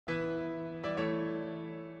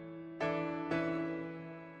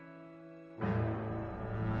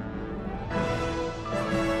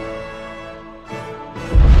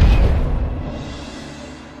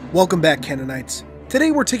Welcome back, Canonites.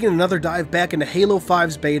 Today we're taking another dive back into Halo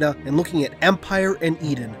 5's beta and looking at Empire and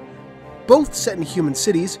Eden. Both set in human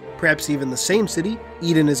cities, perhaps even the same city,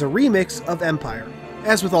 Eden is a remix of Empire.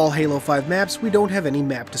 As with all Halo 5 maps, we don't have any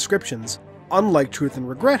map descriptions. Unlike Truth and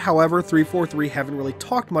Regret, however, 343 haven't really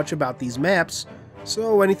talked much about these maps,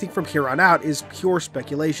 so anything from here on out is pure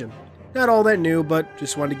speculation. Not all that new, but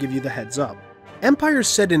just wanted to give you the heads up. Empire is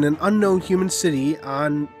set in an unknown human city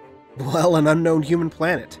on, well, an unknown human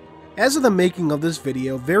planet. As of the making of this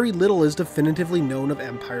video, very little is definitively known of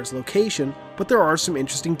Empire's location, but there are some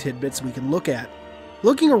interesting tidbits we can look at.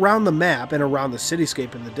 Looking around the map and around the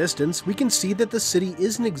cityscape in the distance, we can see that the city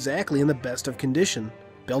isn't exactly in the best of condition.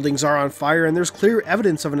 Buildings are on fire and there's clear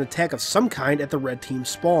evidence of an attack of some kind at the Red Team's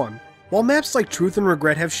spawn. While maps like Truth and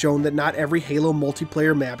Regret have shown that not every Halo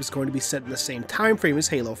multiplayer map is going to be set in the same time frame as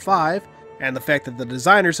Halo 5, and the fact that the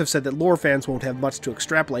designers have said that lore fans won't have much to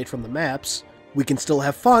extrapolate from the maps, we can still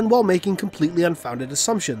have fun while making completely unfounded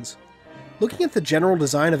assumptions. Looking at the general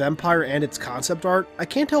design of Empire and its concept art, I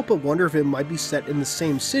can't help but wonder if it might be set in the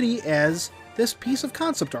same city as this piece of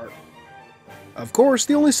concept art. Of course,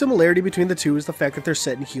 the only similarity between the two is the fact that they're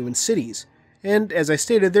set in human cities, and as I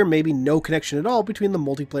stated, there may be no connection at all between the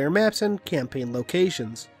multiplayer maps and campaign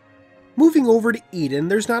locations. Moving over to Eden,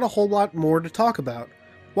 there's not a whole lot more to talk about.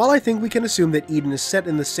 While I think we can assume that Eden is set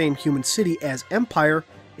in the same human city as Empire,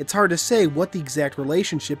 it's hard to say what the exact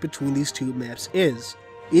relationship between these two maps is.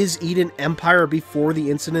 Is Eden Empire before the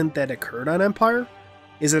incident that occurred on Empire?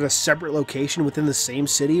 Is it a separate location within the same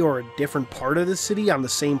city or a different part of the city on the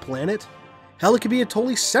same planet? Hell, it could be a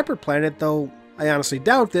totally separate planet, though I honestly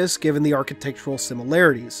doubt this given the architectural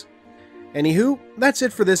similarities. Anywho, that's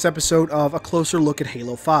it for this episode of A Closer Look at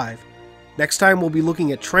Halo 5. Next time we'll be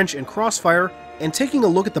looking at Trench and Crossfire and taking a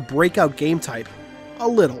look at the Breakout game type. A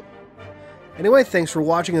little. Anyway, thanks for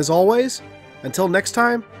watching as always. Until next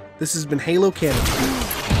time, this has been Halo Canon.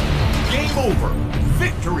 Game over.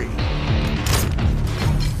 Victory.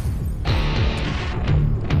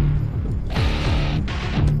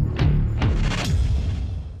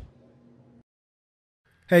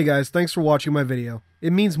 Hey guys, thanks for watching my video.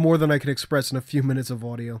 It means more than I can express in a few minutes of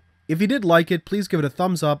audio. If you did like it, please give it a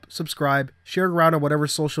thumbs up, subscribe, share it around on whatever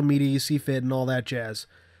social media you see fit, and all that jazz.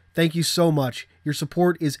 Thank you so much. Your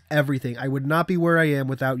support is everything. I would not be where I am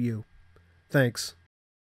without you. Thanks.